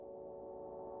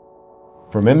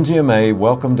From MGMA,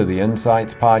 welcome to the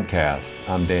Insights Podcast.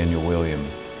 I'm Daniel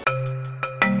Williams.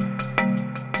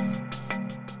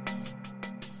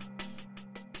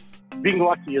 Being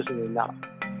lucky isn't enough.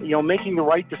 Making the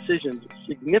right decisions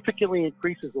significantly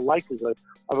increases the likelihood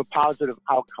of a positive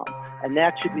outcome. And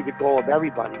that should be the goal of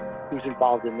everybody who's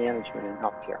involved in management and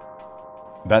healthcare.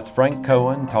 That's Frank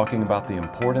Cohen talking about the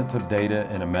importance of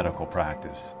data in a medical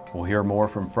practice. We'll hear more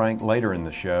from Frank later in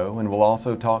the show, and we'll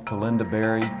also talk to Linda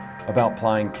Berry about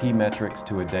applying key metrics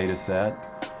to a data set.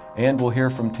 And we'll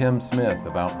hear from Tim Smith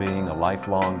about being a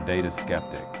lifelong data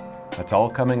skeptic. That's all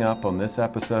coming up on this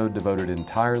episode devoted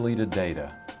entirely to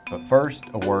data. But first,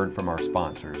 a word from our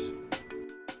sponsors.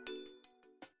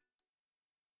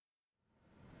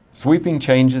 Sweeping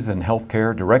changes in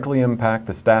healthcare directly impact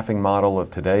the staffing model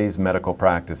of today's medical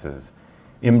practices.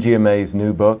 MGMA's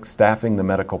new book, Staffing the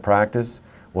Medical Practice,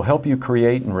 will help you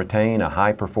create and retain a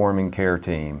high-performing care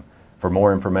team. For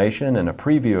more information and a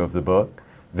preview of the book,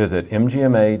 visit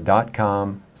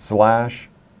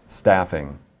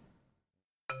mgma.com/staffing.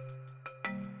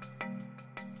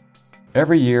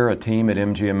 Every year, a team at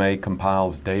MGMA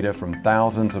compiles data from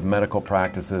thousands of medical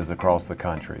practices across the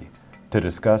country. To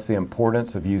discuss the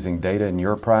importance of using data in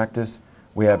your practice,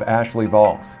 we have Ashley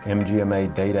Voss,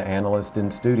 MGMA data analyst in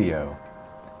studio.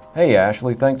 Hey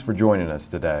Ashley, thanks for joining us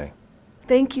today.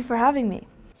 Thank you for having me.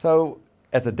 So,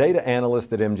 as a data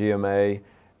analyst at MGMA,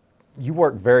 you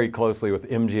work very closely with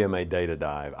MGMA Data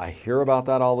Dive. I hear about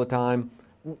that all the time.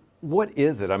 What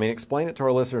is it? Explain it to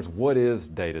our listeners. What is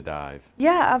Data Dive?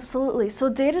 Yeah, absolutely. So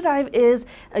Data Dive is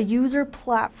a user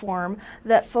platform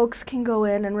that folks can go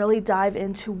in and really dive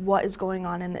into what is going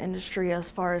on in the industry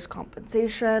as far as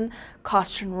compensation,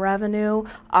 cost and revenue,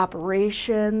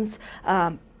 operations,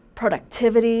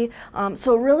 productivity.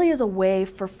 So it really is a way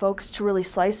for folks to really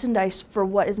slice and dice for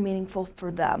what is meaningful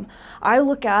for them. I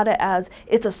look at it as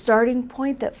it's a starting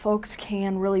point that folks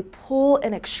can really pull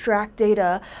and extract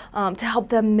data to help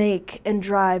them make and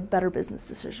drive better business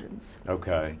decisions.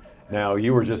 Okay. Now,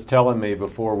 you were just telling me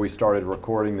before we started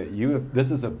recording that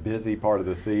this is a busy part of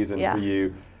the season for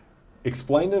you.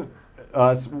 Explain to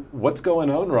us what's going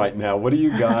on right now. What do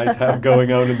you guys have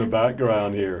going on in the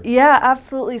background here? Yeah,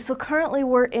 absolutely. So currently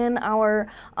we're in our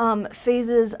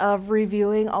phases of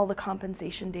reviewing all the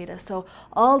compensation data. So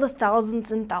all the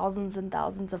thousands and thousands and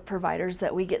thousands of providers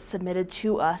that we get submitted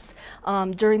to us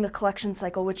during the collection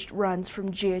cycle, which runs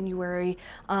from January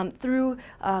through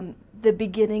the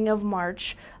beginning of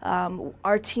March.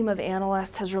 Our team of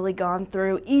analysts has really gone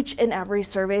through each and every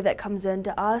survey that comes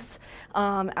into us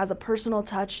as a personal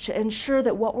touch to ensure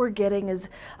that what we're getting is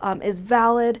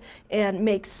valid and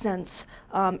makes sense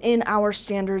in our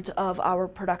standards of our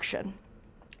production.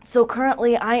 So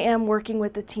currently I am working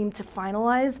with the team to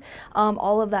finalize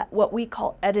all of that, what we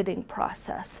call editing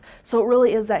process. So it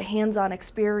really is that hands-on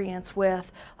experience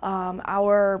with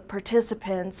our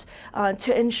participants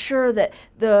to ensure that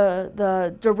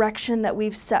the direction that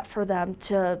we've set for them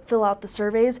to fill out the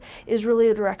surveys is really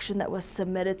a direction that was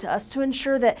submitted to us to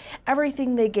ensure that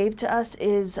everything they gave to us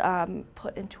is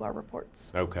put into our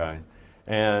reports. Okay.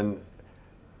 And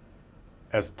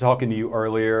as talking to you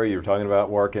earlier, you were talking about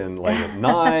working late at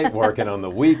night, working on the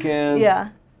weekends. Yeah.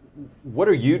 What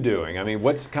are you doing?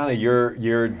 What's kind of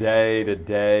your day to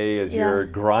day as you're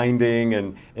grinding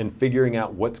and figuring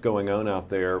out what's going on out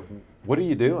there? What are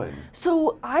you doing?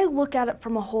 So I look at it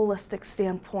from a holistic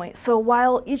standpoint. So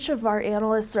while each of our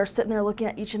analysts are sitting there looking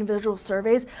at each individual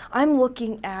surveys, I'm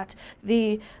looking at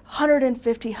the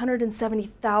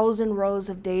 170,000 rows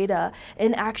of data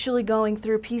and actually going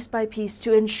through piece by piece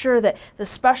to ensure that the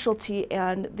specialty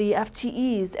and the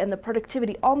FTEs and the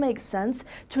productivity all make sense,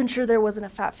 to ensure there wasn't a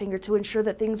fat finger, to ensure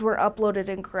that things were uploaded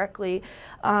incorrectly,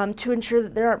 to ensure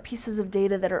that there aren't pieces of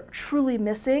data that are truly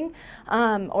missing,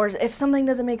 or if something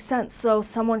doesn't make sense. So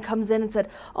someone comes in and said,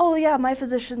 oh yeah, my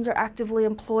physicians are actively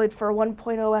employed for 1.0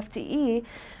 FTE,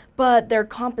 but their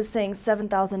comp is saying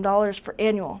 $7,000 for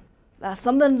annual.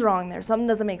 Something's wrong there. Something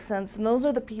doesn't make sense. And those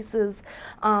are the pieces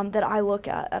that I look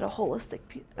at a holistic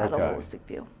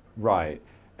view. Right.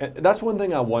 And that's one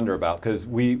thing I wonder about, because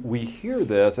we hear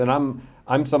this, and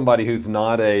I'm somebody who's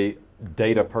not a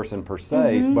data person per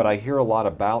se, but I hear a lot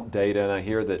about data, and I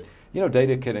hear that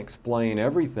data can explain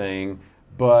everything,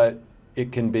 but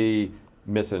it can be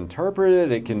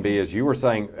misinterpreted. It can be, as you were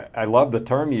saying, I love the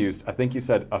term used. I think you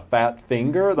said a fat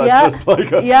finger. That's just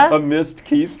like a missed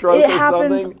keystroke or something. It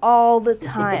happens all the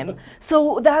time.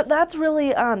 So that's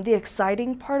really the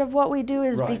exciting part of what we do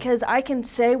is because I can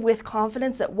say with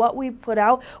confidence that what we put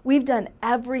out, we've done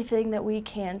everything that we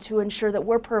can to ensure that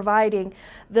we're providing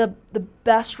the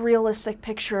best realistic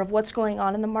picture of what's going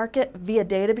on in the market via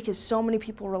data, because so many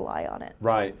people rely on it.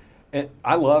 Right. And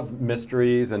I love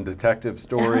mysteries and detective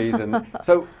stories, and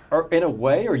so in a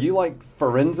way, are you like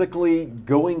forensically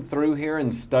going through here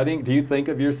and studying? Do you think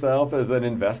of yourself as an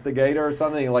investigator or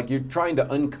something? Like you're trying to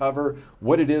uncover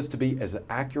what it is to be as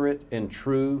accurate and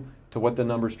true to what the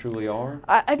numbers truly are?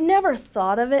 I've never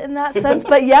thought of it in that sense,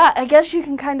 but yeah, I guess you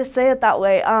can kind of say it that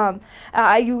way.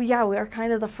 We are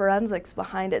kind of the forensics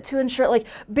behind it to ensure, like,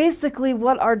 basically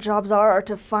what our jobs are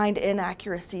to find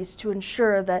inaccuracies, to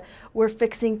ensure that we're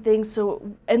fixing things. So,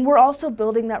 and we're also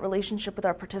building that relationship with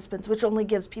our participants, which only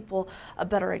gives people a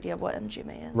better idea of what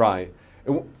MGMA is. Right.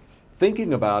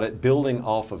 Thinking about it, building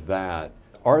off of that,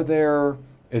 are there,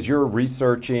 as you're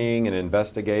researching and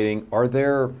investigating, are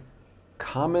there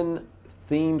common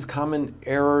themes, common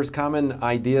errors, common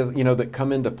ideas, that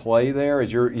come into play there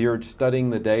as you're studying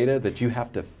the data that you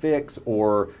have to fix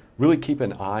or really keep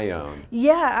an eye on?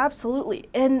 Yeah, absolutely.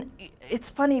 And it's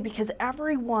funny because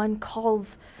everyone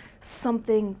calls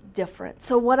something different.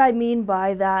 So what I mean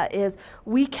by that is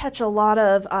we catch a lot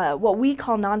of what we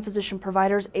call non-physician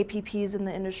providers, APPs in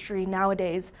the industry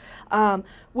nowadays,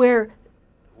 where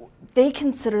they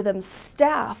consider them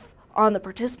staff. On the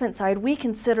participant side, we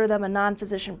consider them a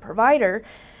non-physician provider.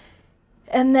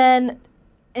 And then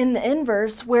in the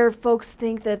inverse, where folks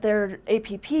think that they're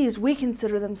APPs, we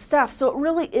consider them staff. So it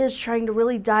really is trying to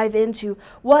really dive into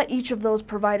what each of those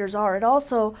providers are. And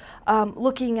also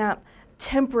looking at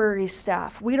temporary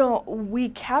staff. We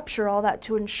capture all that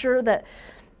to ensure that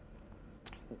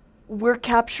we're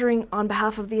capturing on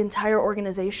behalf of the entire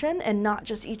organization and not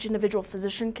just each individual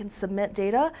physician can submit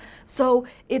data. So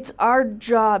it's our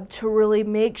job to really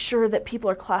make sure that people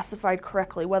are classified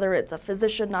correctly, whether it's a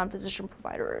physician, non-physician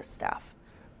provider, or staff.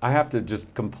 I have to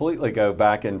just completely go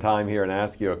back in time here and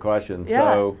ask you a question.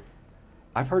 Yeah. So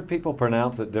I've heard people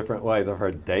pronounce it different ways. I've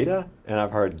heard data and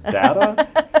I've heard data.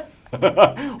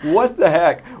 What the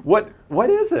heck? What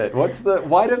is it?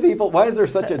 Why is there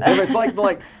such a difference?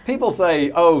 Like people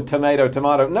say, oh, tomato.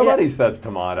 Nobody says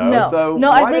tomato.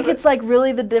 No, I think it's like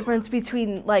really the difference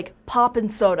between like pop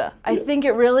and soda. I think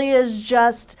it really is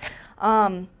just,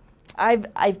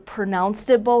 I've pronounced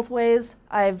it both ways.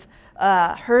 I've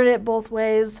heard it both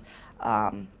ways.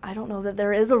 I don't know that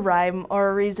there is a rhyme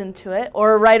or a reason to it,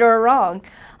 or a right or a wrong.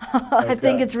 I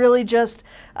think it's really just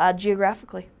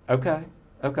geographically.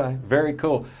 Okay, very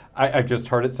cool. I've just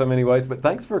heard it so many ways, but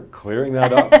thanks for clearing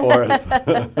that up for us.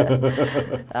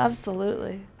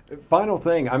 Absolutely. Final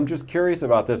thing, I'm just curious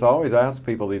about this. I always ask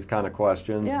people these kind of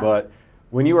questions, Yeah. But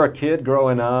when you were a kid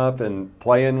growing up and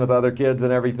playing with other kids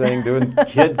and everything, doing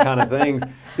kid kind of things,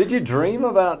 did you dream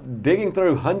about digging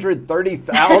through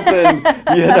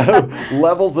 130,000,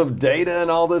 levels of data and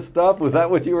all this stuff? Was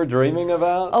that what you were dreaming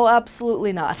about? Oh,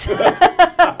 absolutely not.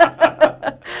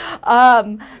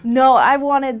 No, I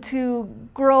wanted to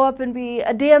grow up and be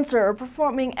a dancer or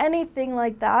performing, anything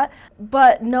like that.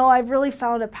 But no, I've really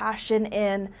found a passion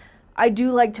in, I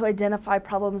do like to identify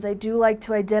problems. I do like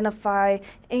to identify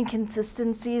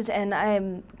inconsistencies, and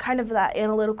I'm kind of that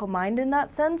analytical mind in that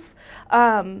sense.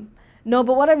 No,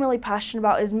 but what I'm really passionate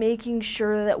about is making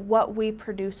sure that what we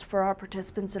produce for our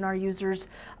participants and our users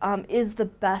is the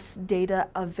best data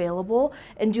available,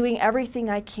 and doing everything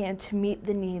I can to meet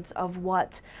the needs of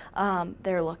what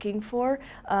they're looking for.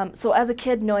 So as a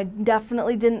kid, no, I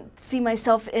definitely didn't see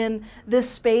myself in this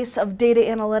space of data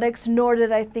analytics, nor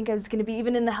did I think I was going to be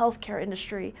even in the healthcare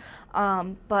industry.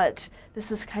 But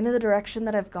this is kind of the direction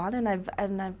that I've gone, and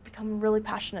I've become really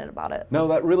passionate about it. No,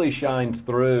 that really shines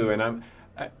through, and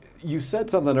you said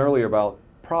something earlier about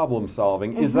problem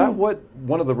solving. Mm-hmm. Is that what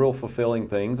one of the real fulfilling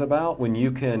things about when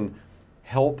you can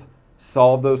help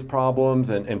solve those problems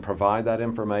and provide that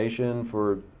information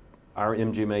for our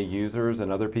MGMA users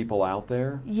and other people out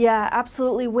there? Yeah,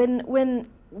 absolutely. When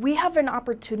we have an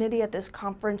opportunity at this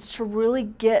conference to really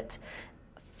get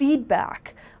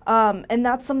feedback, and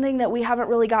that's something that we haven't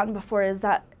really gotten before, is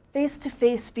that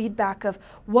face-to-face feedback of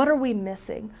what are we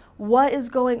missing, what is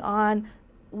going on,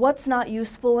 what's not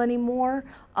useful anymore,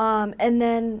 and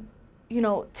then,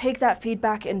 take that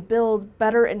feedback and build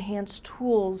better enhanced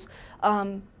tools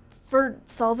for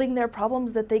solving their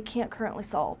problems that they can't currently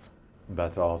solve.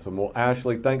 That's awesome. Well,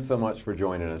 Ashley, thanks so much for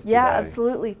joining us today. Yeah,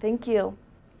 absolutely. Thank you.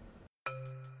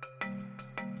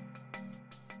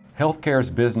 Healthcare's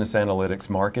business analytics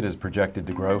market is projected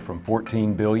to grow from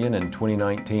 $14 billion in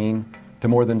 2019 to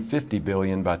more than $50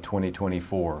 billion by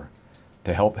 2024.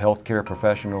 To help healthcare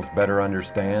professionals better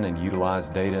understand and utilize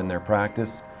data in their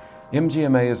practice,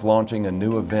 MGMA is launching a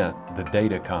new event, the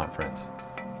Data Conference.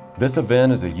 This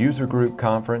event is a user group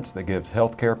conference that gives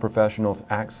healthcare professionals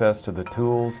access to the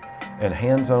tools and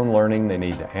hands-on learning they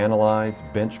need to analyze,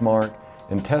 benchmark,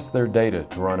 and test their data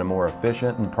to run a more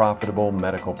efficient and profitable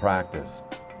medical practice.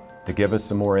 To give us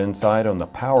some more insight on the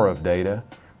power of data,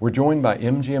 we're joined by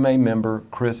MGMA member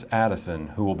Chris Addison,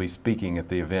 who will be speaking at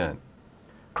the event.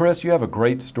 Chris, you have a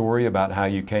great story about how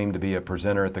you came to be a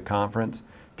presenter at the conference.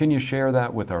 Can you share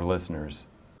that with our listeners?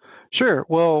 Sure.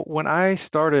 Well, when I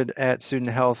started at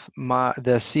Student Health,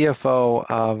 the CFO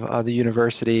of the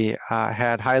university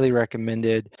had highly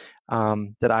recommended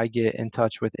that I get in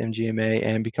touch with MGMA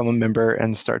and become a member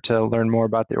and start to learn more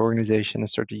about the organization and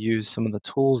start to use some of the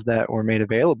tools that were made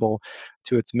available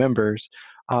to its members.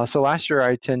 So last year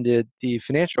I attended the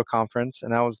financial conference,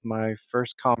 and that was my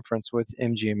first conference with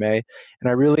MGMA, and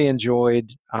I really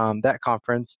enjoyed that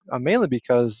conference mainly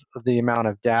because of the amount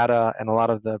of data and a lot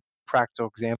of the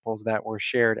practical examples that were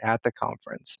shared at the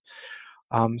conference.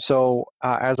 So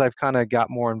as I've kind of got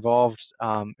more involved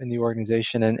in the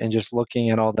organization and just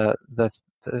looking at all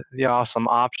the awesome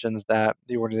options that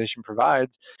the organization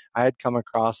provides, I had come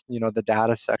across, the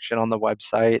data section on the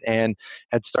website and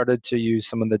had started to use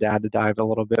some of the data dive a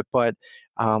little bit. But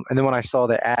and then when I saw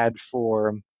the ad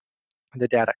for the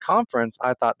data conference,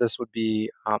 I thought this would be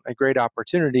a great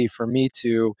opportunity for me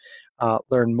to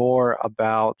learn more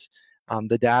about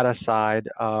the data side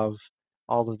of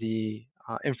all of the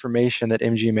information that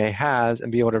MGMA has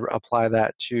and be able to apply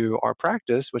that to our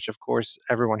practice, which of course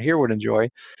everyone here would enjoy.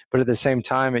 But at the same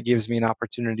time, it gives me an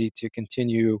opportunity to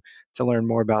continue to learn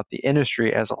more about the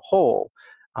industry as a whole.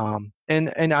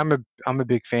 And I'm a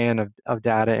big fan of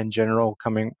data in general,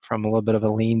 coming from a little bit of a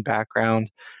lean background.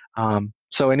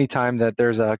 So anytime that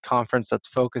there's a conference that's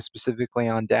focused specifically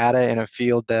on data in a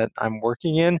field that I'm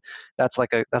working in, that's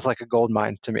like a gold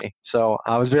mine to me. So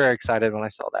I was very excited when I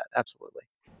saw that. Absolutely.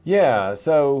 Yeah,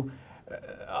 so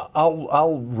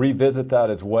I'll revisit that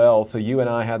as well. So you and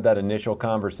I had that initial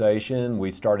conversation.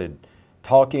 We started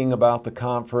talking about the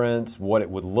conference, what it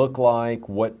would look like,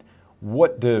 what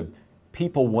do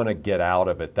people want to get out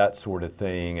of it, that sort of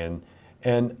thing.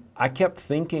 And I kept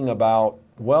thinking about,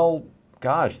 well,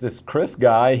 gosh, this Chris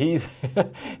guy,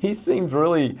 he seems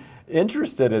really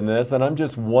interested in this, and I'm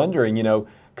just wondering,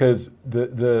 because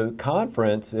the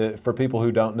conference, for people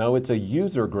who don't know, it's a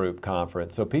user group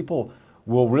conference. So people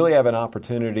will really have an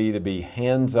opportunity to be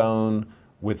hands-on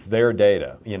with their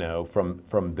data,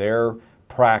 from their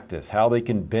practice, how they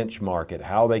can benchmark it,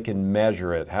 how they can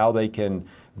measure it, how they can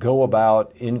go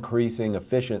about increasing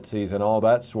efficiencies and all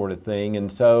that sort of thing.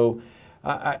 And so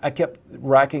I kept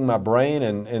racking my brain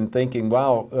and thinking,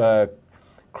 wow,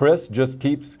 Chris just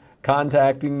keeps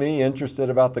contacting me, interested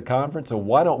about the conference, so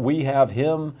why don't we have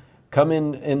him come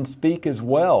in and speak as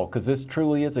well? Because this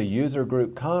truly is a user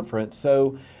group conference.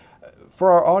 So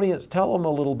for our audience, tell them a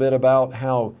little bit about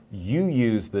how you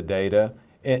use the data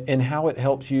and how it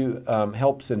helps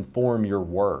inform your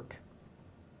work.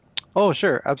 Oh,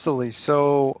 sure, absolutely.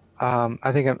 So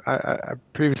I think I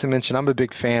previously mentioned I'm a big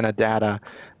fan of data.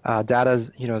 Data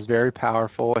is very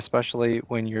powerful, especially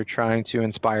when you're trying to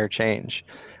inspire change.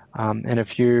 And if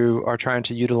you are trying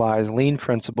to utilize lean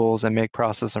principles and make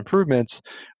process improvements,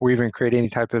 or even create any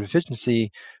type of efficiency,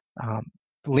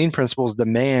 lean principles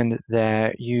demand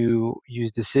that you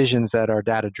use decisions that are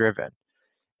data-driven.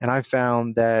 And I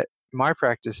found that my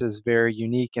practice is very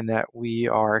unique in that we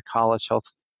are a college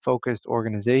health-focused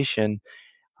organization.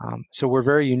 So we're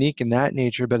very unique in that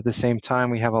nature, but at the same time,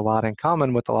 we have a lot in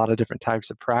common with a lot of different types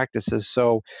of practices.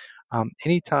 So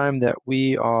anytime that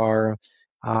we are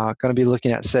going to be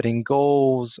looking at setting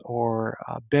goals or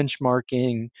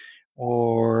benchmarking,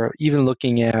 or even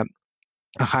looking at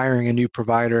hiring a new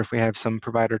provider, if we have some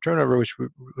provider turnover,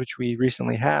 which we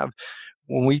recently have,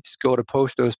 when we go to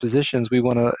post those positions, we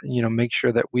want to make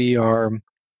sure that we are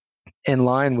in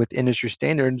line with industry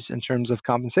standards in terms of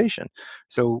compensation.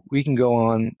 So we can go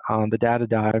on the data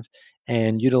dive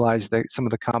and utilize some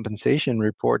of the compensation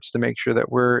reports to make sure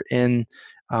that we're in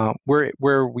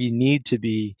where we need to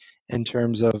be in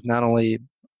terms of not only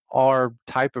our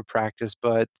type of practice,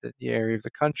 but the area of the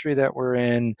country that we're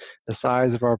in, the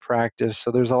size of our practice.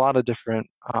 So there's a lot of different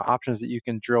options that you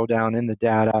can drill down in the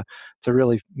data to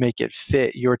really make it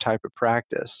fit your type of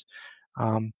practice.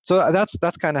 So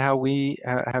that's kind of how we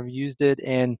have used it,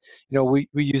 and we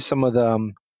use some of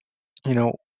the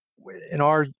in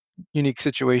our unique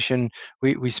situation,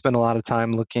 we spend a lot of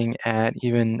time looking at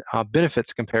even benefits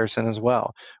comparison as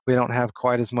well. We don't have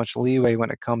quite as much leeway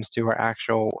when it comes to our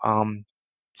actual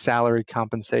salary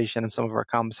compensation and some of our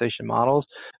compensation models,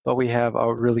 but we have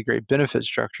a really great benefit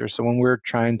structure. So when we're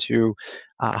trying to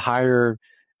hire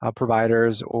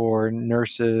providers or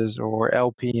nurses or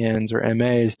LPNs or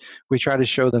MAs, we try to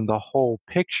show them the whole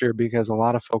picture, because a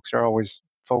lot of folks are always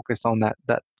focused on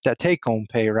that take-home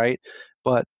pay, right?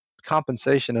 But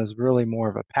compensation is really more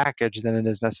of a package than it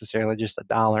is necessarily just a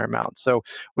dollar amount. So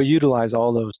we utilize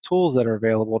all those tools that are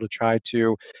available to try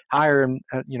to hire and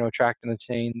attract and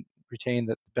retain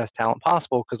the best talent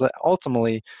possible, because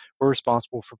ultimately we're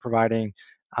responsible for providing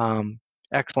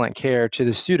excellent care to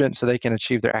the students so they can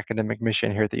achieve their academic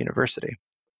mission here at the university.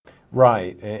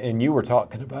 Right, and you were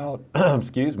talking about,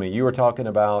 excuse me, you were talking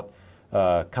about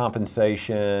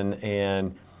compensation,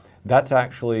 and that's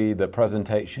actually the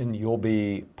presentation you'll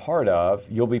be part of.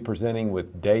 You'll be presenting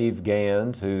with Dave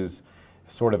Gans, who's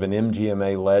sort of an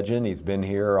MGMA legend. He's been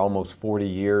here almost 40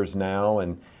 years now,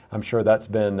 and I'm sure that's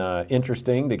been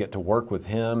interesting to get to work with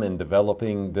him in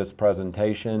developing this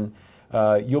presentation.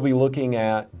 You'll be looking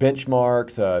at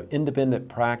benchmarks, independent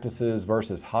practices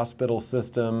versus hospital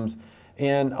systems.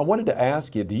 And I wanted to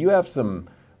ask you, do you have some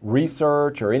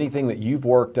research or anything that you've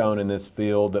worked on in this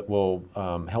field that will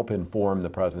help inform the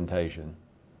presentation?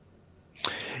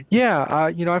 Yeah,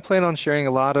 I plan on sharing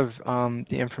a lot of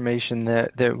the information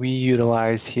that we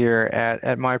utilize here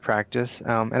at my practice.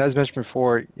 And as mentioned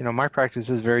before, my practice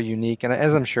is very unique, and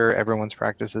as I'm sure everyone's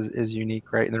practice is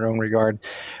unique, right, in their own regard.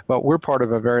 But we're part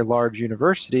of a very large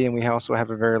university, and we also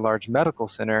have a very large medical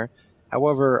center.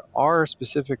 However, our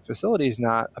specific facility is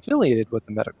not affiliated with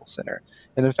the medical center.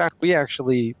 And in fact, we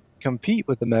actually compete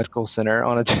with the medical center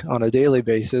on a daily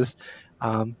basis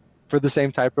for the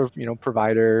same type of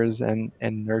providers and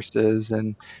nurses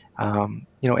and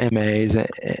MAs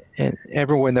and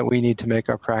everyone that we need to make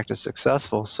our practice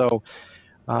successful. So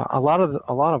a lot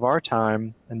of our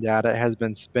time and data has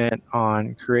been spent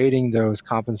on creating those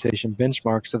compensation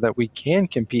benchmarks so that we can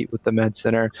compete with the med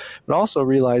center, but also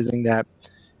realizing that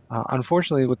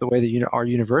unfortunately, with the way that our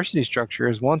university structure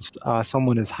is, once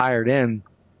someone is hired in,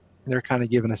 they're kind of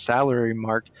given a salary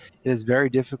mark. It is very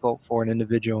difficult for an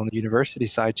individual on the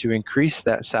university side to increase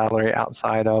that salary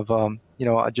outside of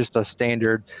just a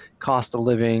standard cost of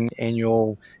living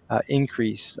annual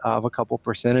increase of a couple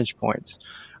percentage points.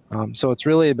 So it's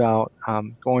really about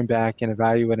going back and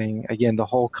evaluating, again, the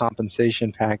whole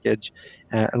compensation package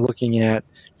and looking at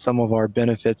some of our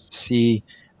benefits to see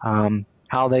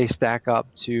how they stack up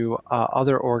to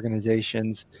other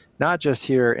organizations, not just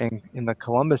here in the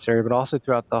Columbus area, but also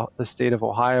throughout the state of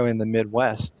Ohio and the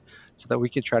Midwest, so that we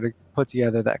could try to put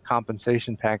together that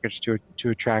compensation package to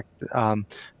attract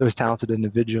those talented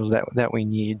individuals that we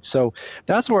need. So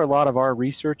that's where a lot of our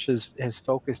research has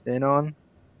focused in on,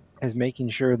 is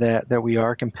making sure that we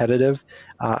are competitive,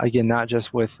 again, not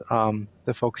just with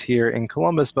the folks here in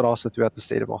Columbus, but also throughout the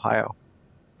state of Ohio.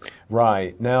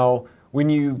 Right. Now, when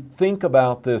you think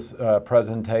about this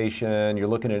presentation, you're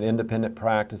looking at independent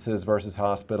practices versus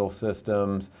hospital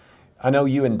systems. I know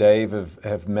you and Dave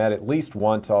have met at least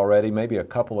once already, maybe a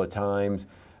couple of times,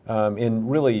 in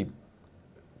really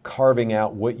carving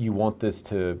out what you want this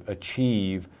to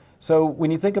achieve. So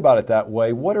when you think about it that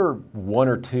way, what are one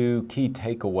or two key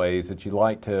takeaways that you'd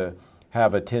like to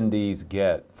have attendees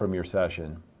get from your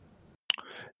session?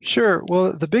 Sure.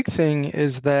 Well, the big thing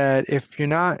is that if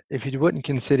you wouldn't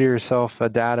consider yourself a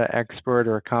data expert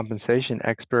or a compensation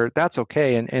expert, that's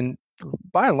okay. And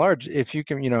by and large, if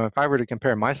I were to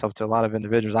compare myself to a lot of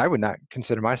individuals, I would not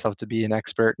consider myself to be an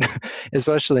expert,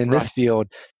 especially in this field,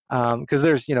 because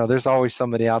there's always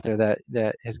somebody out there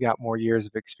that has got more years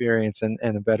of experience and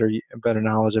a better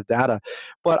knowledge of data.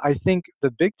 But I think the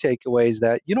big takeaway is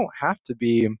that you don't have to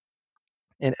be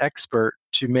an expert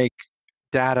to make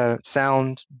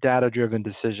sound data-driven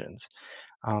decisions.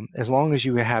 As long as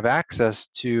you have access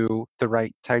to the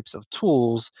right types of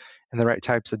tools and the right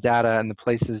types of data and the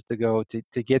places to go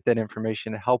to get that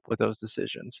information to help with those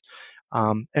decisions.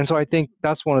 And so I think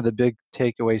that's one of the big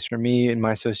takeaways for me in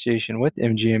my association with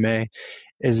MGMA,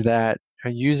 is that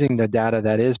using the data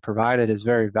that is provided is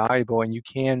very valuable, and you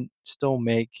can still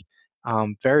make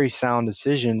very sound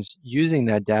decisions using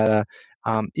that data.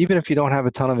 Even if you don't have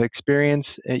a ton of experience,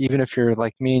 even if you're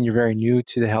like me and you're very new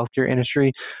to the healthcare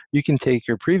industry, you can take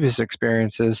your previous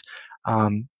experiences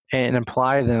and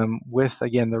apply them with,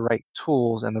 again, the right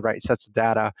tools and the right sets of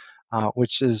data,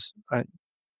 which is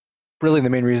really the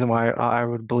main reason why I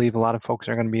would believe a lot of folks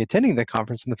are going to be attending the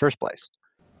conference in the first place.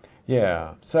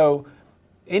 Yeah. So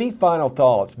any final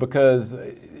thoughts? Because,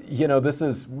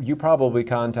 you probably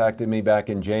contacted me back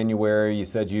in January. You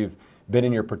said you've been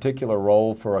in your particular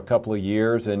role for a couple of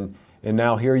years, and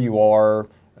now here you are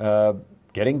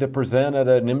getting to present at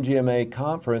an MGMA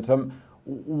conference.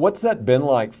 What's that been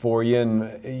like for you,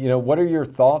 and what are your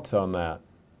thoughts on that?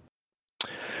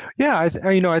 Yeah,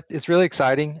 it's really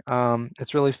exciting.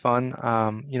 It's really fun.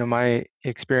 My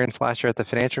experience last year at the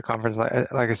financial conference,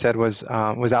 like I said, was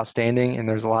outstanding, and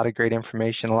there's a lot of great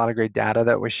information, a lot of great data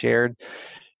that was shared.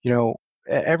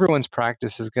 everyone's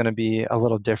practice is going to be a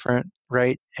little different,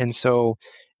 right? And so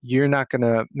you're not going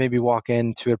to maybe walk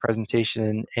into a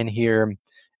presentation and hear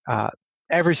uh,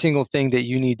 every single thing that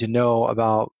you need to know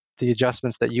about the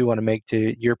adjustments that you want to make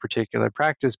to your particular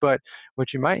practice. But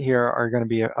what you might hear are going to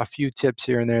be a few tips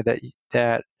here and there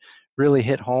that really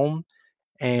hit home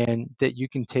and that you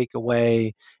can take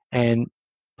away and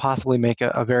possibly make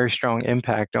a very strong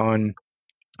impact on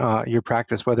your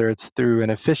practice, whether it's through an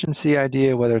efficiency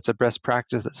idea, whether it's a best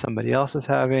practice that somebody else is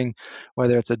having,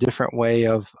 whether it's a different way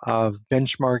of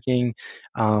benchmarking,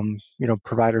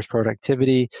 providers'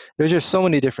 productivity. There's just so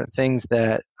many different things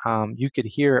that you could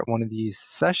hear at one of these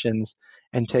sessions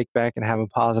and take back and have a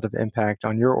positive impact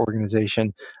on your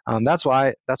organization. That's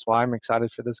why I'm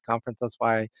excited for this conference. That's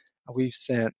why we've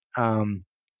sent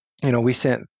we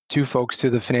sent 2 folks to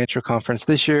the financial conference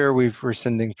this year. We're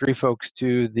sending 3 folks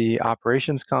to the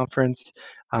operations conference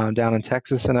down in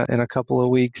Texas in a couple of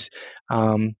weeks.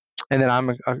 And then I'm,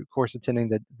 of course, attending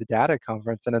the data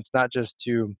conference. And it's not just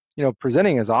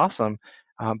presenting is awesome,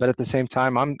 but at the same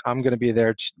time, I'm going to be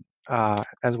there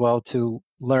as well to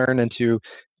learn and to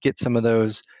get some of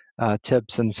those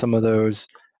tips and some of those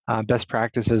best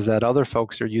practices that other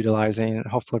folks are utilizing and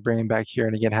hopefully bringing back here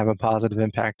and again have a positive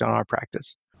impact on our practice.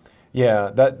 Yeah,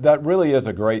 that really is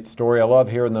a great story. I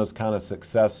love hearing those kind of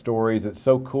success stories. It's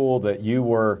so cool that you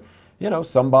were,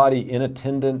 somebody in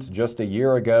attendance just a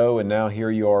year ago, and now here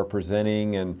you are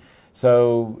presenting. And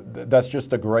so that's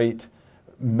just a great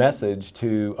message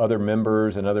to other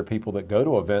members and other people that go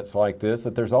to events like this,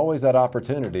 that there's always that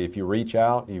opportunity. If you reach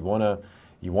out, you want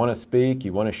to speak,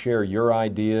 you want to share your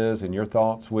ideas and your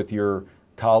thoughts with your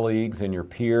colleagues and your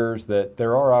peers, that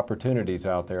there are opportunities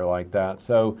out there like that.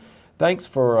 So thanks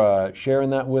for sharing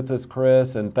that with us,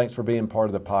 Chris, and thanks for being part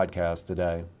of the podcast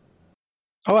today.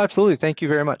 Oh, absolutely. Thank you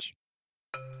very much.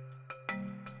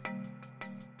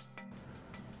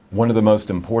 One of the most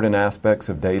important aspects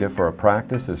of data for a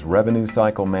practice is revenue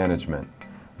cycle management.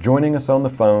 Joining us on the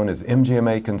phone is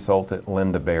MGMA consultant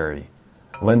Linda Berry.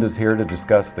 Linda's here to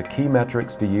discuss the key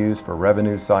metrics to use for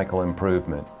revenue cycle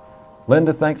improvement.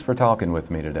 Linda, thanks for talking with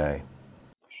me today.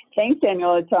 Thanks,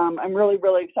 Daniel. I'm really,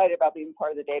 really excited about being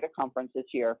part of the data conference this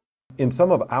year. In some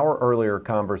of our earlier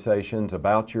conversations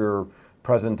about your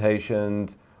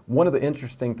presentations, one of the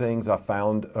interesting things I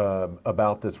found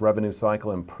about this revenue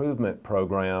cycle improvement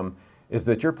program is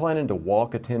that you're planning to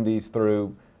walk attendees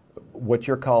through what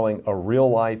you're calling a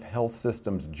real-life health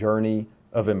systems journey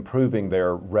of improving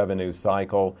their revenue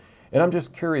cycle. And I'm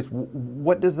just curious,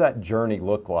 what does that journey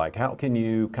look like? How can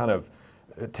you kind of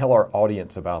tell our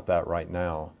audience about that right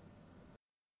now?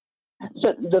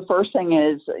 So the first thing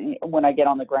is when I get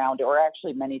on the ground, or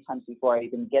actually many times before I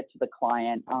even get to the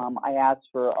client, I ask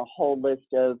for a whole list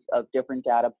of different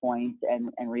data points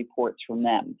and reports from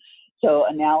them. So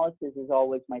analysis is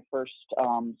always my first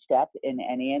step in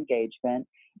any engagement.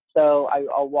 So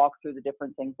I'll walk through the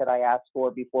different things that I ask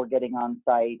for before getting on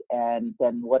site, and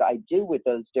then what I do with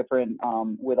those different,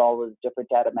 with all those different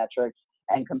data metrics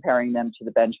and comparing them to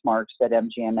the benchmarks that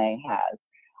MGMA has.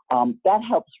 That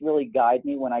helps really guide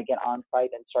me when I get on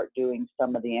site and start doing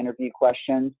some of the interview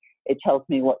questions. It tells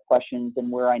me what questions and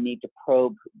where I need to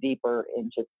probe deeper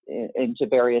into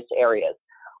various areas.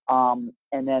 And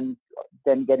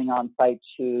then getting on site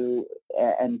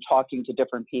and talking to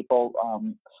different people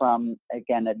from,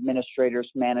 again, administrators,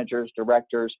 managers,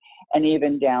 directors, and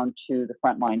even down to the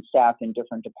frontline staff in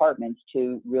different departments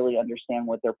to really understand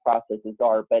what their processes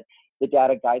are. But the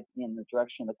data guides me in the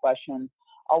direction of the questions.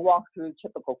 I'll walk through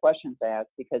typical questions I ask,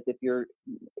 because if you're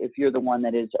the one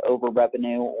that is over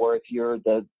revenue, or if you're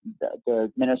the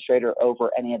administrator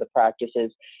over any of the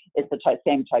practices, it's the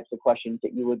same types of questions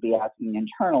that you would be asking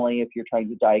internally if you're trying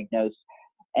to diagnose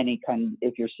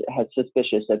if you're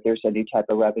suspicious that there's any type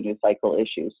of revenue cycle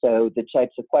issue. So the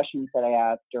types of questions that I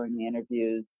ask during the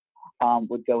interviews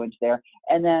would go into there.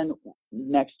 And then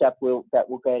next step we'll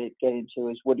get into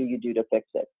is, what do you do to fix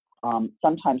it?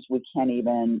 Sometimes we can't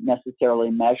even necessarily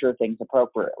measure things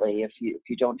appropriately if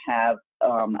you don't have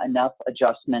enough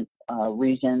adjustment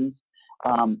reasons.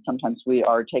 Sometimes we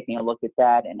are taking a look at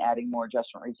that and adding more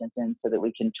adjustment reasons in so that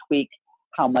we can tweak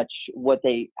how much what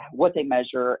they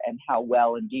measure and how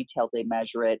well in detail they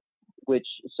measure it,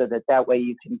 so that way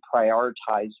you can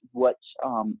prioritize what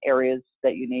areas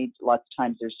that you need. Lots of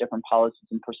times there's different policies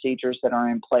and procedures that are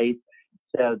in place.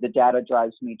 So the data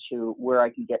drives me to where I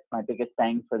can get my biggest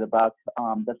bang for the buck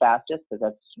the fastest, because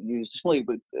that's usually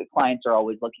what clients are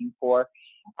always looking for.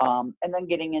 And then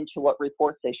getting into what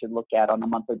reports they should look at on a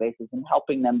monthly basis and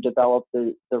helping them develop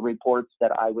the reports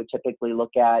that I would typically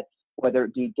look at whether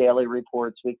it be daily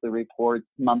reports, weekly reports,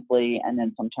 monthly, and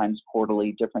then sometimes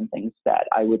quarterly, different things that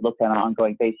I would look at on an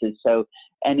ongoing basis. So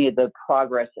any of the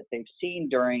progress that they've seen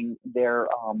during their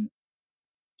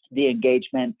the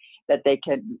engagement, that they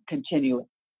can continue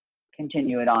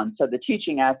it on. So the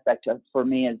teaching aspect for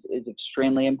me is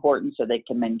extremely important, so they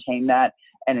can maintain that,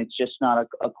 and it's just not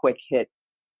a quick hit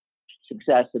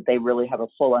success, that they really have a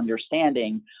full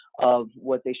understanding of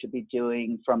what they should be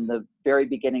doing from the very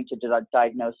beginning to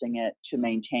diagnosing it to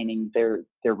maintaining their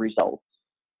results.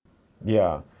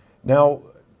 Yeah. Now,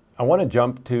 I want to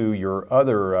jump to your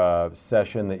other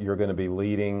session that you're going to be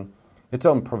leading. It's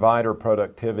on provider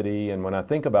productivity, and when I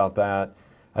think about that,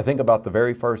 I think about the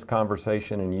very first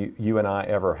conversation you and I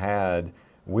ever had.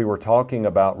 We were talking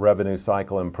about revenue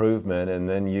cycle improvement, and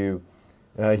then you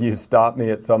stopped me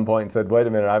at some point and said, "Wait a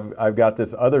minute, I've got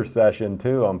this other session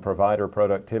too on provider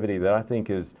productivity that I think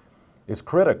is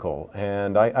critical."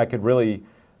 And I could really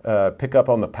pick up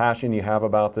on the passion you have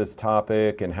about this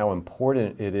topic and how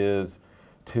important it is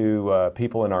to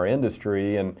people in our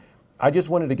industry. And I just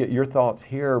wanted to get your thoughts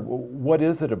here. What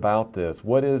is it about this?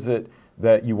 What is it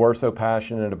that you were so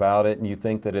passionate about it and you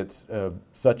think that it's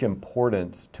such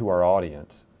importance to our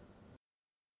audience?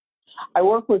 I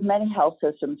work with many health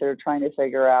systems that are trying to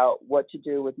figure out what to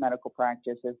do with medical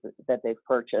practices that they've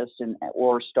purchased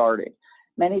or started.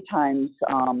 Many times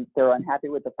they're unhappy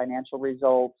with the financial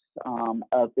results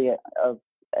of any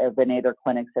of their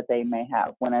clinics that they may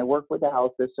have. When I work with the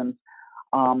health systems,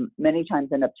 many times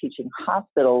end up teaching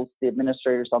hospitals, the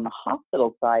administrators on the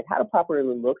hospital side, how to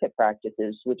properly look at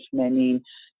practices, which may mean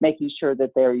making sure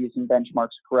that they're using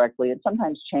benchmarks correctly, and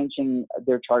sometimes changing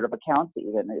their chart of accounts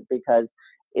even, because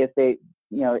if they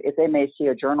may see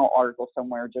a journal article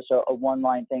somewhere, just a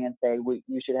one-line thing, and say,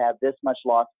 you should have this much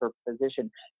loss per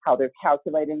physician, how they're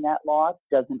calculating that loss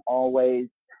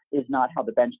is not how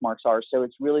the benchmarks are. So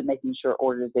it's really making sure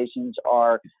organizations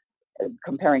are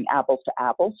comparing apples to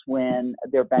apples when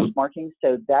they're benchmarking.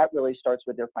 So that really starts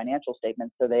with their financial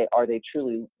statements. So are they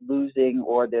truly losing,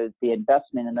 or the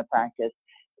investment in the practice,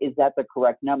 is that the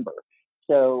correct number?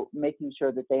 So making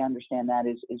sure that they understand that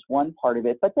is one part of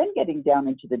it, but then getting down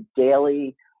into the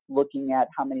daily, looking at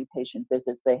how many patient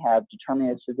visits they have, determining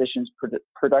if a physician is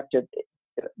productive.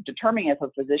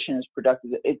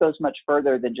 It goes much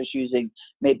further than just using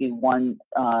maybe one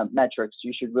metrics.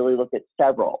 You should really look at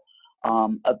several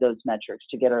of those metrics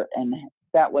and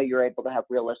that way you're able to have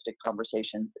realistic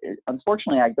conversations.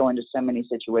 Unfortunately, I go into so many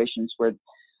situations where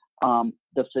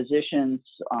the physicians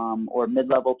or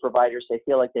mid-level providers, they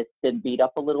feel like they've been beat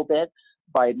up a little bit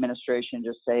by administration.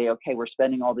 Just say, okay, we're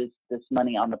spending all this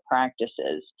money on the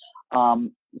practices,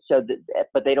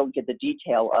 but they don't get the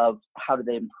detail of how do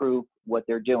they improve what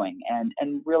they're doing.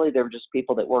 And really, they're just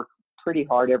people that work pretty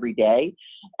hard every day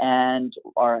and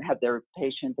have their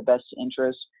patient the best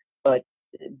interest. But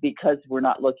because we're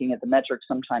not looking at the metrics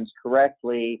sometimes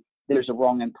correctly, there's a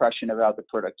wrong impression about the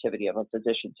productivity of a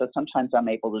physician. So sometimes I'm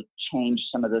able to change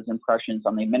some of those impressions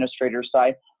on the administrator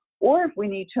side. Or if we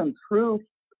need to improve,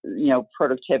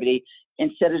 productivity,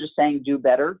 instead of just saying do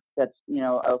better, that's,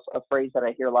 a phrase that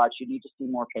I hear a lot, you need to see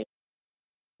more patients.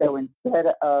 So instead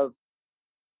of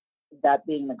that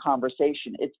being the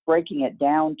conversation, it's breaking it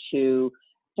down to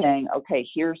saying, okay,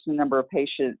 here's the number of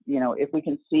patients, if we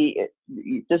can see it,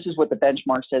 this is what the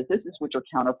benchmark says, this is what your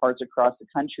counterparts across the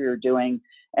country are doing,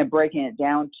 and breaking it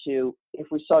down to, if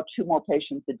we saw 2 more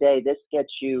patients a day, this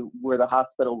gets you where the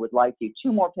hospital would like you.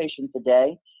 2 more patients a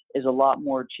day is a lot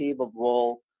more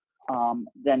achievable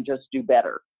than just do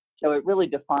better. So it really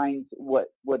defines what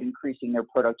increasing their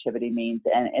productivity means,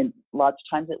 and lots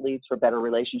of times it leads for better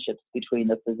relationships between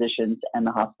the physicians and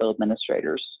the hospital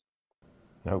administrators.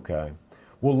 Okay.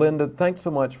 Well, Linda, thanks so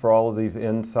much for all of these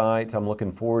insights. I'm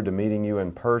looking forward to meeting you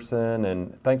in person,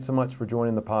 and thanks so much for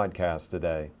joining the podcast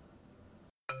today.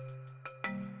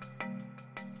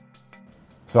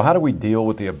 So how do we deal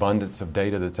with the abundance of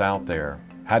data that's out there?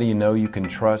 How do you know you can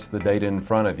trust the data in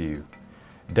front of you?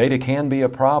 Data can be a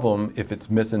problem if it's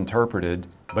misinterpreted,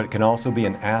 but it can also be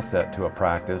an asset to a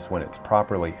practice when it's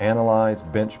properly analyzed,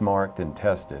 benchmarked, and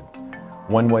tested.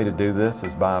 One way to do this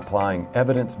is by applying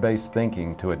evidence-based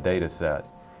thinking to a data set.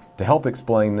 To help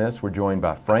explain this, we're joined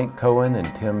by Frank Cohen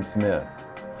and Tim Smith.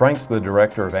 Frank's the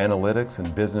Director of Analytics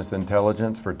and Business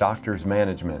Intelligence for Doctors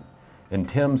Management, and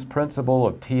Tim's Principal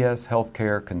of TS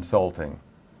Healthcare Consulting.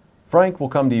 Frank, we'll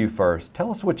come to you first.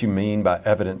 Tell us what you mean by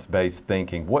evidence-based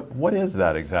thinking. What is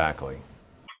that exactly?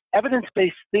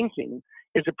 Evidence-based thinking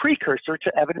is a precursor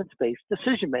to evidence-based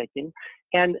decision-making,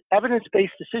 and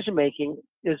evidence-based decision-making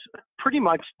is pretty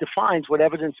much defines what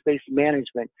evidence-based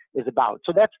management is about.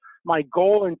 So that's my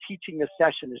goal in teaching this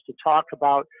session, is to talk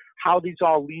about how these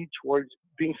all lead towards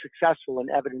being successful in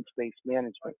evidence-based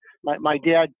management. My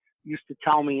dad used to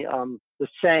tell me the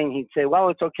saying, he'd say, well,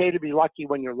 it's okay to be lucky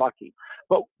when you're lucky.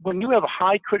 But when you have a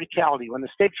high criticality, when the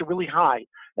stakes are really high,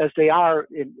 as they are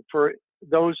for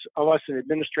those of us in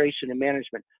administration and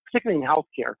management, particularly in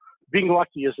healthcare, being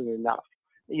lucky isn't enough.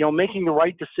 Making the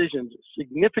right decisions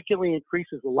significantly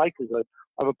increases the likelihood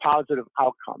of a positive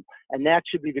outcome. And that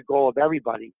should be the goal of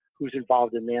everybody who's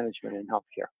involved in management and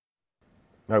healthcare.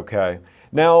 Okay.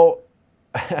 Now,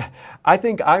 I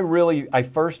think I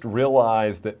first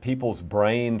realized that people's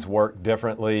brains work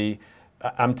differently.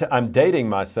 I'm dating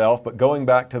myself, but going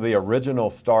back to the original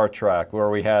Star Trek, where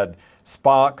we had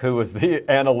Spock, who was the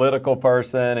analytical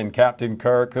person, and Captain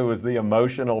Kirk, who was the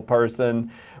emotional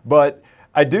person. But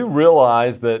I do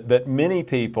realize that many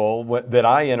people that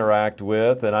I interact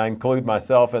with, and I include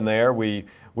myself in there, we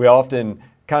often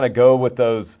kind of go with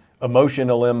those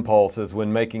emotional impulses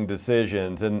when making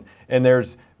decisions,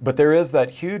 but there is that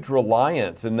huge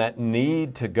reliance and that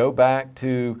need to go back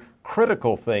to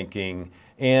critical thinking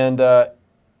and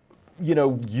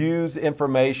use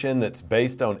information that's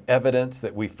based on evidence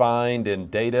that we find in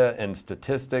data and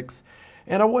statistics.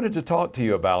 And I wanted to talk to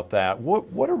you about that.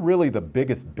 What are really the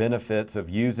biggest benefits of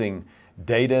using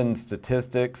data and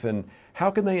statistics, and how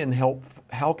can they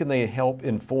help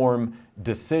inform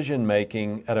decision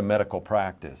making at a medical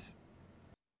practice?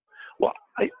 Well,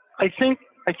 I think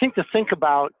to think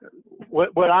about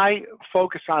what I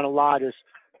focus on a lot is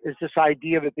this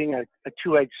idea of it being a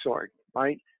two-edged sword,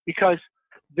 right? Because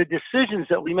the decisions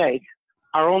that we make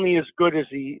are only as good as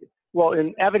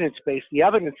in evidence-based, the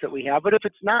evidence that we have. But if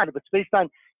it's based on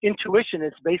intuition,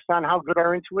 it's based on how good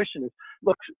our intuition is.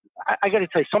 Look, I got to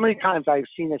tell you, so many times I've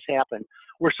seen this happen,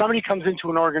 where somebody comes into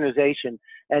an organization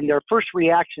and their first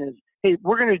reaction is, hey,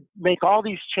 we're going to make all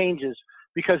these changes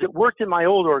because it worked in my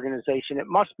old organization. It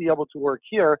must be able to work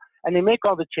here. And they make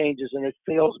all the changes and it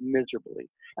fails miserably.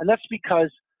 And that's because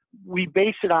we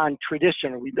base it on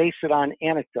tradition, or we base it on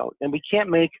anecdote, and we can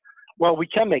make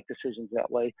decisions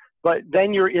that way, but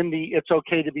then you're in the it's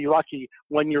okay to be lucky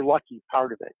when you're lucky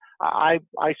part of it. I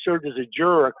served as a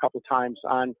juror a couple times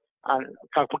on a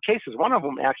couple of cases. One of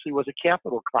them actually was a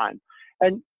capital crime,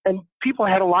 and people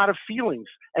had a lot of feelings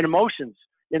and emotions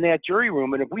in that jury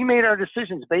room, and if we made our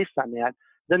decisions based on that,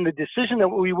 then the decision that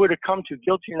we would have come to,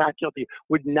 guilty or not guilty,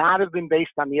 would not have been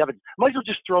based on the evidence. Might as well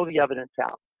just throw the evidence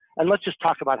out. And let's just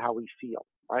talk about how we feel,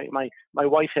 right? My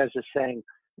wife has this saying,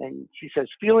 and she says,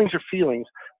 feelings are feelings,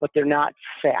 but they're not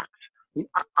facts.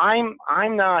 I'm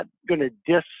not going to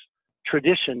diss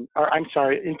intuition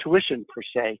per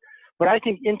se, but I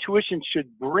think intuition should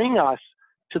bring us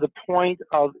to the point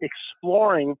of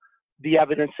exploring the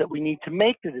evidence that we need to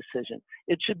make the decision.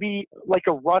 It should be like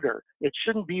a rudder. It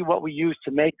shouldn't be what we use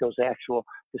to make those actual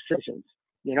decisions.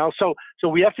 So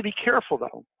we have to be careful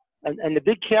though. And the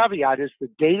big caveat is the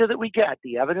data that we get,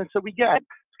 the evidence that we get,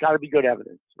 it's got to be good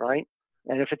evidence, right?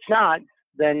 And if it's not,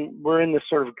 then we're in this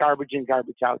sort of garbage in,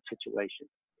 garbage out situation.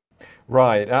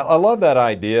 Right. I love that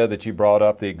idea that you brought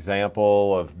up, the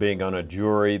example of being on a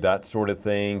jury, that sort of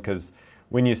thing, because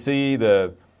when you see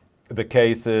the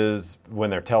cases,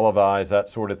 when they're televised, that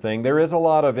sort of thing, there is a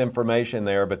lot of information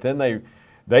there, but then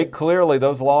they clearly,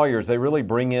 those lawyers, they really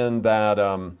bring in that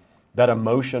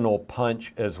emotional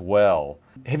punch as well.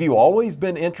 Have you always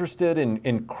been interested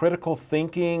in critical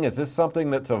thinking? Is this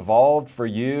something that's evolved for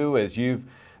you as you've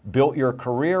built your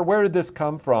career? Where did this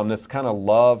come from, this kind of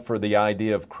love for the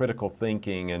idea of critical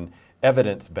thinking and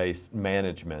evidence-based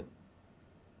management?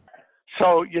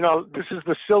 So, this is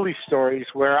the silly stories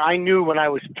where I knew when I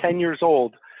was 10 years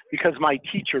old, because my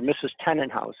teacher, Mrs.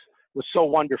 Tenenhouse, was so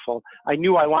wonderful, I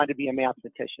knew I wanted to be a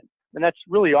mathematician. And that's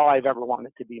really all I've ever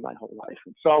wanted to be my whole life.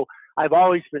 And so I've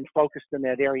always been focused in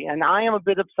that area. And I am a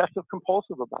bit obsessive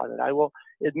compulsive about it. I will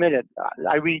admit it.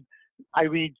 I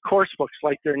read course books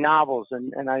like they're novels,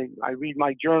 and I read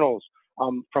my journals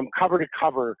from cover to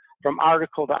cover, from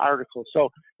article to article. So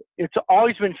it's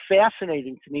always been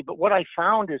fascinating to me. But what I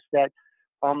found is that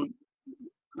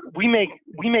we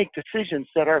make decisions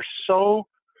that are so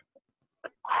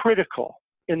critical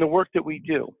in the work that we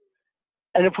do.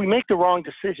 And if we make the wrong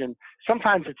decision,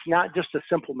 sometimes it's not just a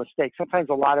simple mistake. Sometimes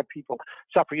a lot of people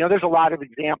suffer. There's a lot of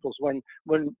examples when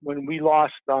we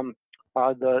lost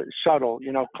the shuttle,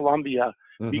 Columbia,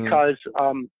 because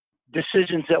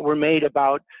decisions that were made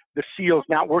about the seals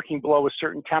not working below a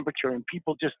certain temperature, and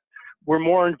people just were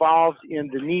more involved in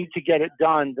the need to get it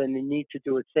done than the need to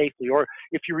do it safely. Or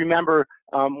if you remember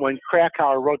when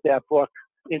Krakauer wrote that book,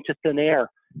 Into Thin Air,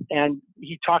 and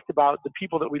he talked about the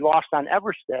people that we lost on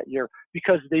Everest that year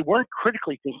because they weren't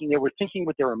critically thinking, they were thinking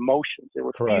with their emotions. They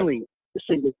were Correct. feeling this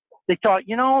thing. They thought,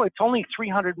 it's only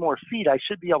 300 more feet. I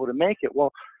should be able to make it.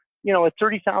 Well, at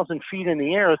 30,000 feet in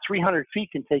the air, 300 feet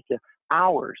can take you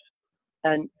hours.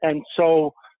 And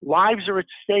so lives are at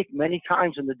stake many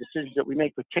times in the decisions that we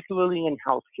make, particularly in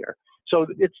healthcare. So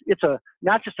it's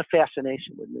not just a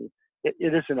fascination with me. It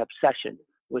is an obsession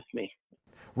with me.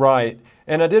 Right.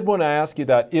 And I did want to ask you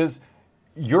that, is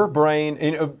your brain,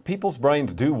 people's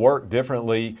brains do work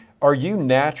differently. Are you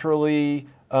naturally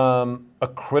a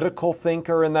critical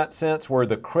thinker in that sense, where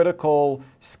the critical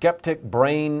skeptic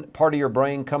brain, part of your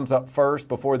brain, comes up first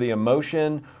before the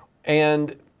emotion?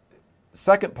 And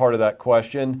second part of that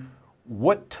question,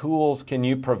 what tools can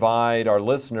you provide our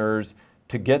listeners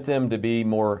to get them to be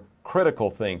more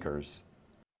critical thinkers?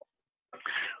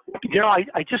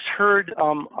 I just heard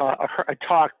a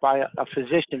talk by a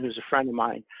physician who's a friend of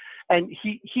mine, and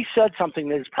he said something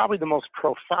that is probably the most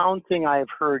profound thing I have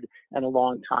heard in a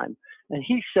long time. And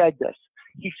he said this.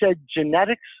 He said,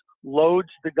 genetics loads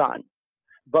the gun,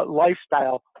 but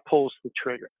lifestyle pulls the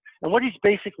trigger. And what he's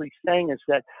basically saying is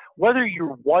that whether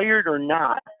you're wired or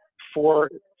not for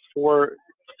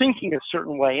thinking a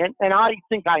certain way, and I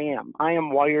think I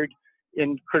am wired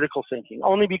in critical thinking,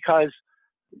 only because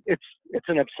it's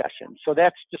an obsession. So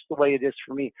that's just the way it is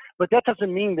for me. But that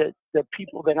doesn't mean that the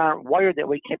people that aren't wired that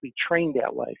way can't be trained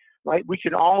that way, right? We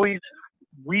can always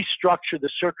restructure the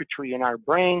circuitry in our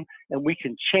brain, and we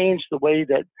can change the way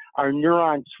that our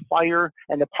neurons fire,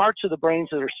 and the parts of the brains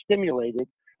that are stimulated,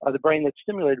 the brain that's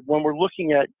stimulated when we're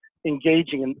looking at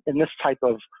engaging in this type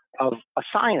of a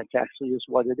science, actually, is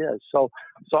what it is. So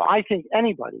I think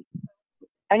anybody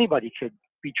could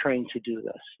be trained to do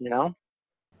this,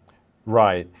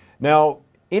 Right. Now,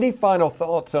 any final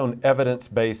thoughts on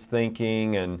evidence-based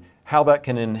thinking and how that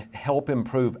can help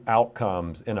improve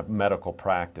outcomes in a medical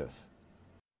practice?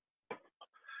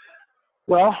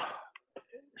 Well,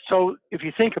 so if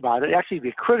you think about it, actually if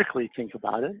you critically think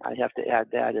about it, I have to add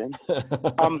that in.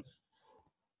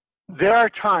 There are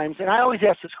times, and I always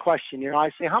ask this question, I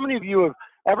say, how many of you have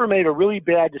ever made a really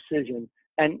bad decision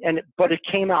but it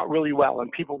came out really well,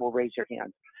 and people will raise their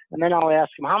hands. And then I'll ask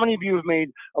them, how many of you have made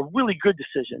a really good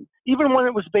decision, even when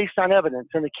it was based on evidence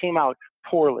and it came out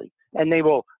poorly? And they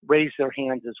will raise their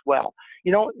hands as well.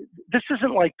 This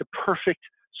isn't like the perfect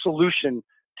solution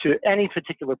to any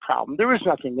particular problem. There is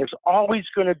nothing. There's always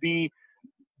going to be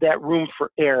that room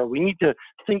for error. We need to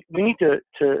think, we need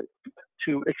to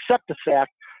accept the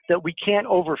fact that we can't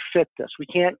overfit this. We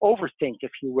can't overthink,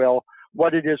 if you will,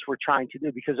 what it is we're trying to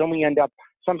do, because then we end up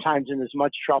sometimes in as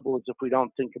much trouble as if we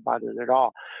don't think about it at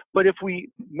all. But if we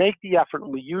make the effort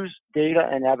and we use data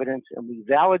and evidence and we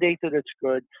validate that it's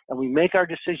good and we make our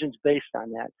decisions based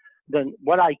on that, then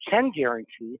what I can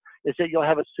guarantee is that you'll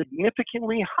have a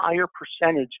significantly higher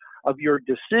percentage of your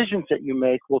decisions that you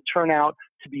make will turn out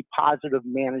to be positive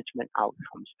management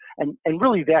outcomes. And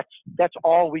really that's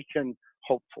all we can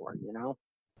hope for,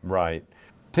 Right.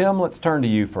 Tim, let's turn to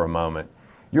you for a moment.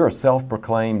 You're a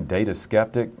self-proclaimed data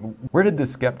skeptic. Where did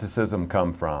this skepticism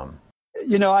come from?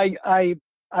 I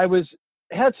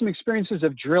had some experiences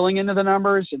of drilling into the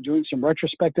numbers and doing some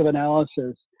retrospective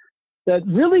analysis that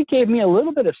really gave me a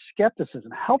little bit of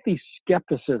skepticism, healthy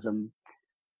skepticism,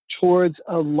 towards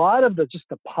a lot of the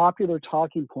popular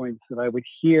talking points that I would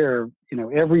hear,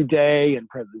 every day in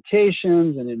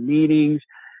presentations and in meetings.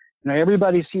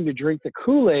 Everybody seemed to drink the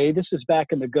Kool-Aid. This is back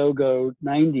in the go-go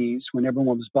 90s when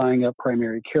everyone was buying up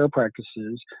primary care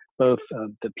practices, both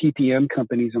the PPM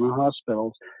companies and the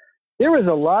hospitals. There was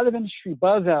a lot of industry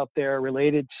buzz out there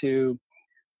related to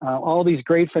all these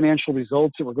great financial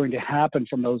results that were going to happen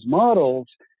from those models.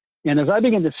 And as I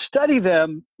began to study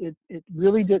them, it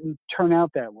really didn't turn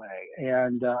out that way.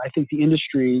 And I think the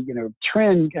industry,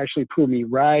 trend actually proved me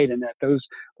right, and that those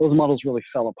models really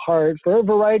fell apart for a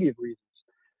variety of reasons.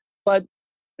 But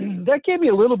that gave me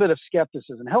a little bit of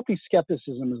skepticism. Healthy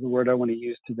skepticism is the word I want to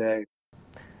use today.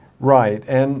 Right.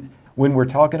 And when we're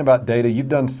talking about data, you've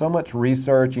done so much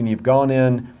research and you've gone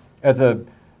in as a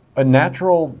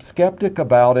natural skeptic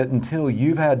about it until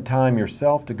you've had time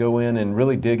yourself to go in and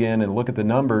really dig in and look at the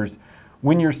numbers.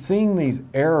 When you're seeing these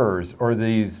errors or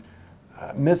these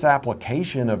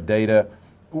misapplication of data,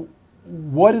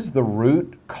 what is the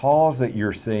root cause that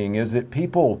you're seeing? Is it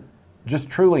people just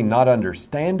truly not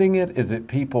understanding it? Is it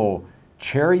people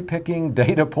cherry picking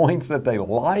data points that they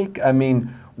like? I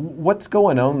mean, what's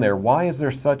going on there? Why is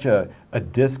there such a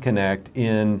disconnect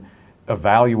in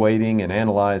evaluating and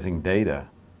analyzing data?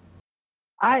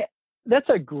 That's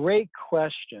a great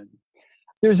question.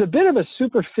 There's a bit of a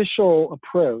superficial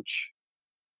approach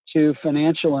to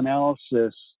financial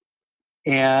analysis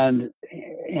and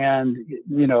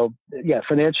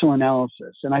financial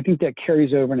analysis. And I think that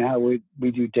carries over into how we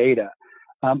do data.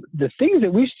 The things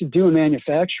that we used to do in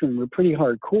manufacturing were pretty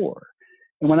hardcore.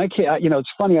 And when I came, it's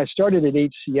funny, I started at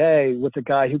HCA with a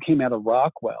guy who came out of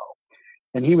Rockwell,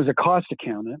 and he was a cost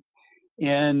accountant.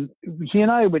 And he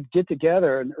and I would get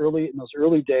together in those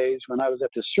early days when I was at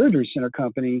the surgery center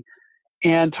company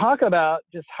and talk about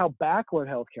just how backward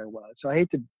healthcare was. So I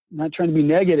hate to, not trying to be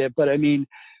negative, but I mean,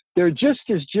 there just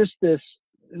is just this,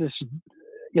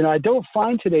 I don't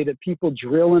find today that people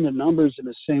drill into numbers in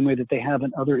the same way that they have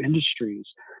in other industries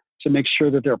to make sure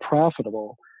that they're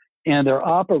profitable and they're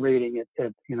operating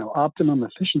at optimum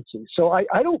efficiency. So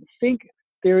I don't think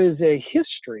there is a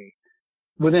history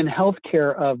within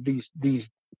healthcare of these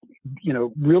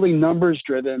really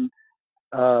numbers-driven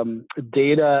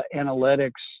data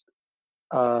analytics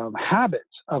habits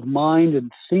of mind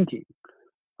and thinking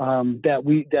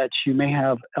that you may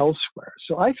have elsewhere.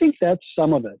 So I think that's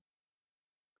some of it.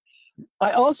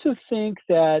 I also think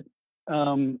that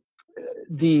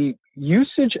the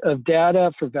usage of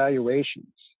data for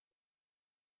valuations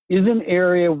is an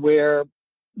area where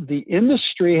the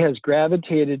industry has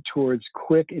gravitated towards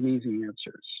quick and easy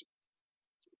answers.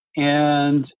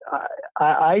 And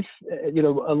a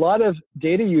lot of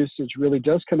data usage really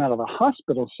does come out of the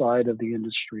hospital side of the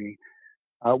industry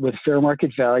with fair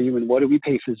market value and what do we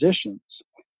pay physicians.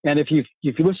 And if you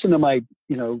listen to my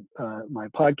my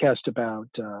podcast about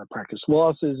practice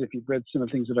losses, if you've read some of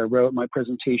the things that I wrote in my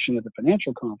presentation at the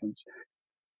financial conference,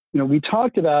 we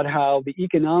talked about how the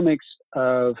economics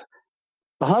of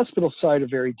the hospital side are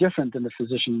very different than the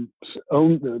physician's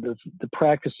own. The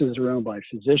practices are owned by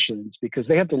physicians because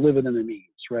they have to live within their means,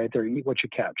 right? They're eat what you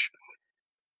catch.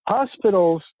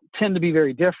 Hospitals tend to be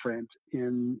very different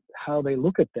in how they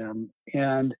look at them,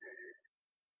 and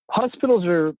hospitals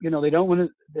are, they don't want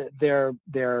to.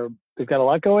 They've got a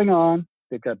lot going on.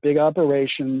 They've got big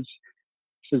operations.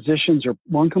 Physicians are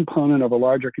one component of a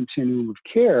larger continuum of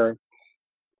care,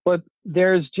 but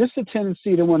there's just a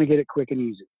tendency to want to get it quick and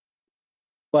easy.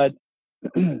 But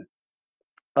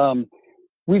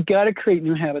we've got to create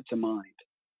new habits of mind,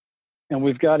 and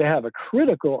we've got to have a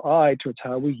critical eye towards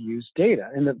how we use data.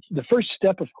 And the first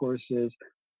step, of course, is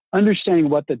understanding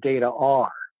what the data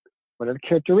are. What are the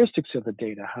characteristics of the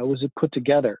data? How is it put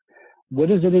together?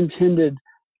 What is it intended?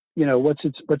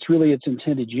 What's really its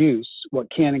intended use?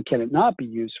 What can and can it not be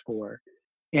used for?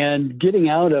 And getting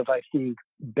out of, I think,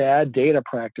 bad data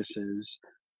practices.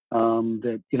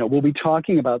 That we'll be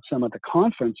talking about some at the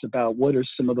conference about what are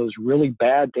some of those really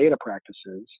bad data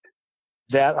practices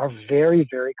that are very,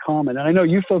 very common. And I know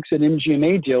you folks at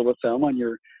MGMA deal with them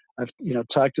I've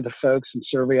talked to the folks in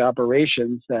survey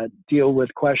operations that deal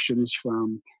with questions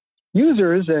from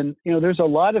users, and there's a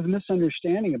lot of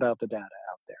misunderstanding about the data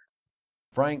out there.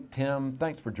 Frank, Tim,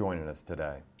 thanks for joining us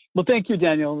today. Well, thank you,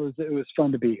 Daniel. It was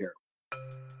fun to be here.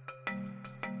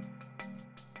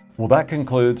 Well, that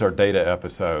concludes our data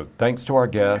episode. Thanks to our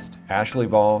guests, Ashley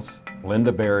Voss,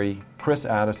 Linda Berry, Chris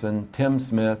Addison, Tim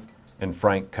Smith, and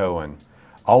Frank Cohen.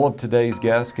 All of today's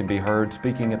guests can be heard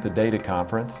speaking at the Data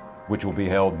Conference, which will be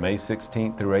held May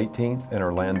 16th through 18th in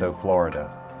Orlando,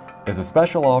 Florida. As a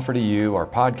special offer to you, our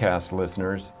podcast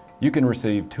listeners, you can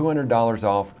receive $200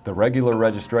 off the regular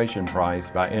registration price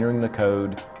by entering the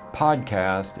code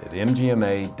podcast at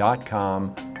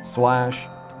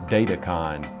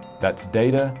mgma.com/datacon. That's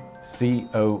data,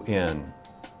 C-O-N.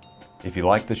 If you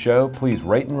like the show, please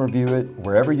rate and review it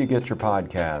wherever you get your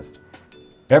podcast.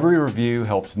 Every review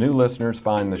helps new listeners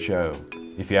find the show.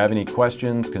 If you have any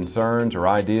questions, concerns, or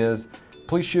ideas,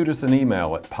 please shoot us an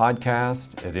email at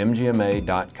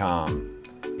podcast@mgma.com.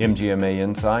 MGMA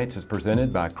Insights is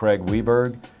presented by Craig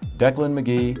Weberg, Declan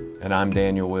McGee, and I'm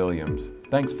Daniel Williams.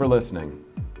 Thanks for listening.